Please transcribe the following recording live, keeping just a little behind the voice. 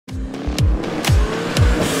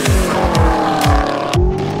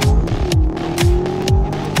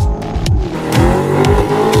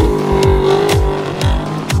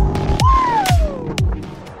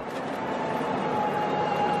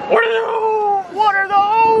What are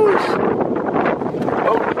those?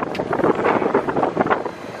 Oh.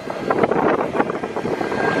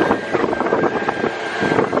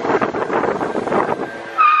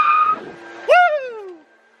 Woo!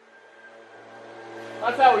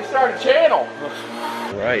 That's how we start a channel.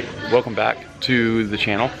 Alright, welcome back to the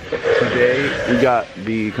channel. Today we got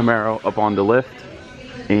the Camaro up on the lift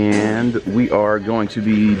and we are going to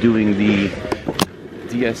be doing the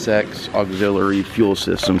DSX auxiliary fuel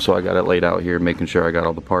system. So I got it laid out here, making sure I got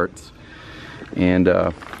all the parts, and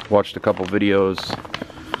watched a couple videos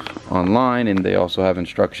online, and they also have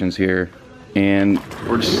instructions here, and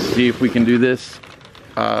we're just see if we can do this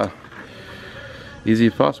easy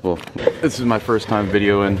as possible. This is my first time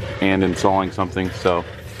videoing and installing something, so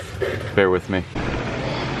bear with me.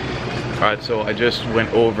 Alright, so I just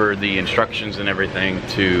went over the instructions and everything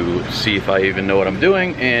to see if I even know what I'm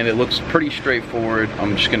doing, and it looks pretty straightforward.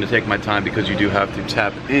 I'm just going to take my time because you do have to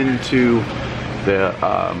tap into the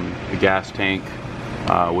gas tank,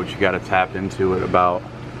 which you got to tap into it about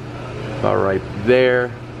right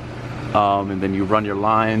there, and then you run your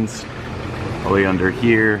lines all the way under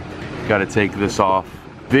here. You got to take this off.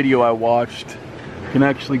 Video I watched can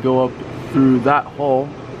actually go up through that hole,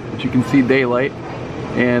 which you can see daylight.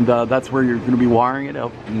 And that's where you're going to be wiring it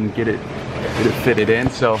up and get it fitted in.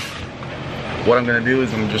 So what I'm going to do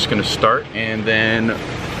is I'm just going to start and then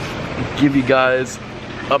give you guys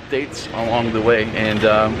updates along the way, and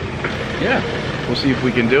yeah, we'll see if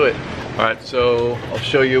we can do it. All right, so I'll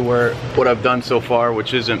show you what I've done so far,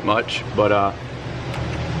 which isn't much, but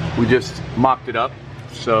we just mocked it up.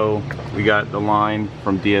 So we got the line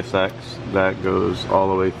from DSX that goes all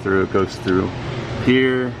the way through. It goes through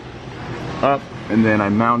here, up, and then I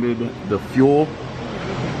mounted the fuel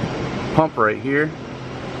pump right here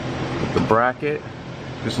with the bracket.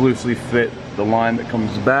 Just loosely fit the line that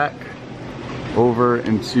comes back over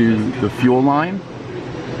into the fuel line.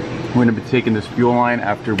 We're going to be taking this fuel line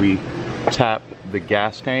after we tap the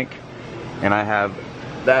gas tank, and I have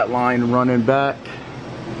that line running back,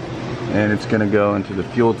 and it's going to go into the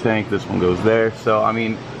fuel tank. This one goes there. So I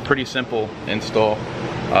mean, pretty simple install.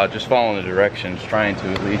 Just following the directions, trying to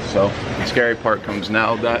at least. So the scary part comes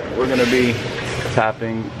now that we're gonna be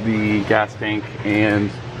tapping the gas tank, and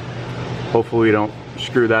hopefully we don't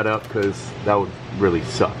screw that up, because that would really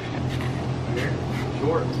suck.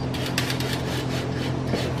 Sure.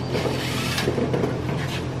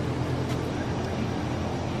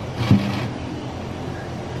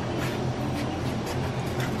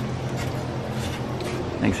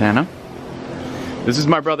 Thanks, Hannah. This is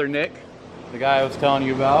my brother Nick, the guy I was telling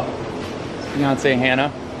you about, fiance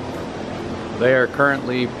Hannah. They are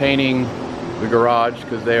currently painting the garage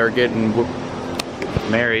because they are getting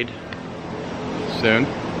married soon.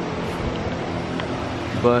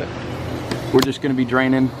 But we're just going to be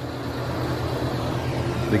draining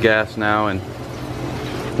the gas now, and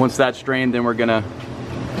once that's drained, then we're going to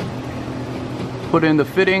put in the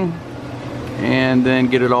fitting and then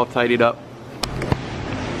get it all tidied up.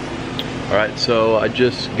 Alright, so I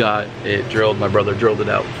just got it drilled. My brother drilled it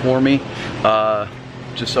out for me,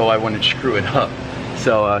 just so I wouldn't screw it up.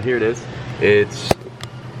 So here it is. It's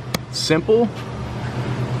simple,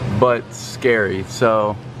 but scary.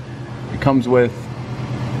 So it comes with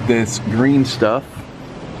this green stuff.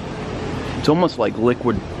 It's almost like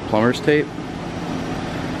liquid plumber's tape.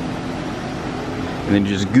 And then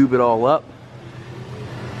you just goob it all up,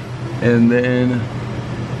 and then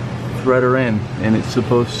thread her in, and it's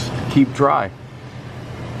supposed to keep dry.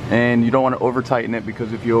 And you don't want to over tighten it,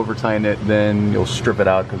 because if you over tighten it, then you'll strip it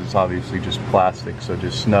out, because it's obviously just plastic. So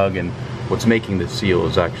just snug, and what's making the seal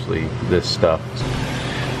is actually this stuff.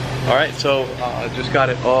 Alright, so just got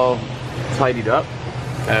it all tidied up.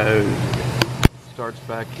 Starts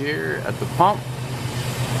back here at the pump.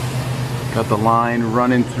 Got the line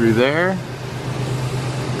running through there,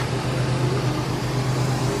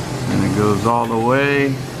 and it goes all the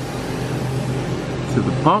way to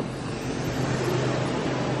the pump.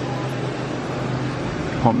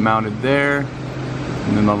 Pump mounted there,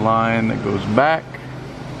 and then the line that goes back.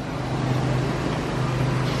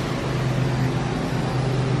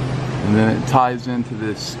 And then it ties into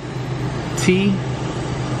this T.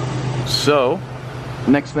 So,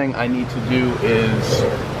 next thing I need to do is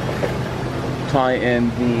tie in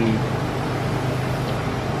the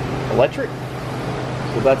electric.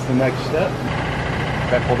 So that's the next step.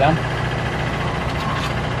 Okay, pull down.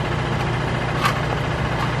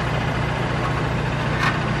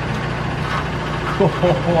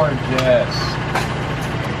 Gorgeous.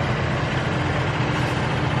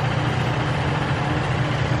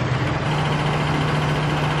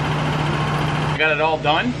 Got it all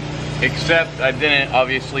done. except I didn't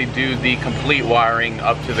obviously do the complete wiring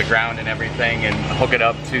up to the ground and everything and hook it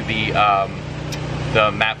up to the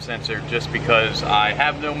map sensor, just because I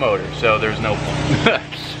have no motor, so there's no point.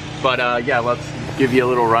 But yeah, let's give you a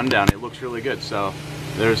little rundown. It looks really good. So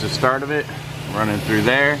there's the start of it, running through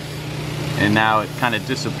there, and now it kind of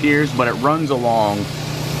disappears, but it runs along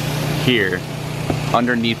here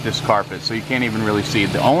underneath this carpet, so you can't even really see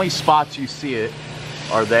it. The only spots you see it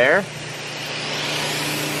are there,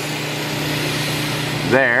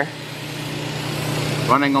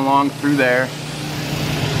 running along through there,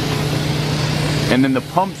 and then the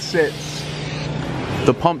pump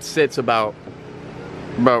sits about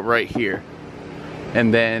right here,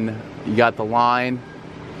 and then you got the line.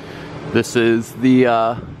 This is the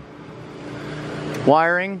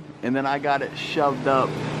wiring, and then I got it shoved up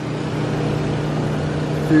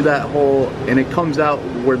through that hole, and it comes out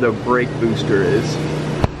where the brake booster is.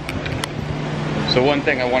 So one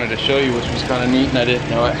thing I wanted to show you, which was kind of neat, and I didn't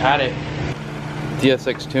know it had it,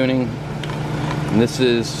 DSX tuning, and this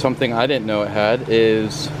is something I didn't know it had,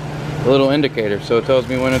 is a little indicator, so it tells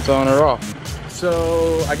me when it's on or off.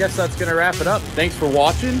 So I guess that's gonna wrap it up. Thanks for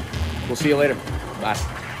watching. We'll see you later. Bye.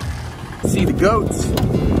 See the goats.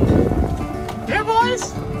 Here,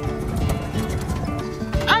 boys.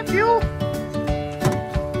 I'm you.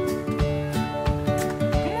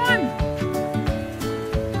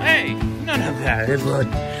 None of that. Hey, bud.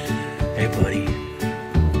 Hey, buddy.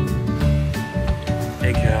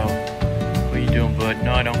 Hey, cow. What are you doing, bud?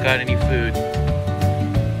 No, I don't got any food.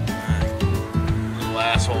 Little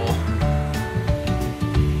asshole.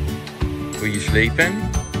 Were you sleeping?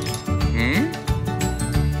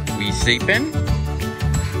 Were you sleeping?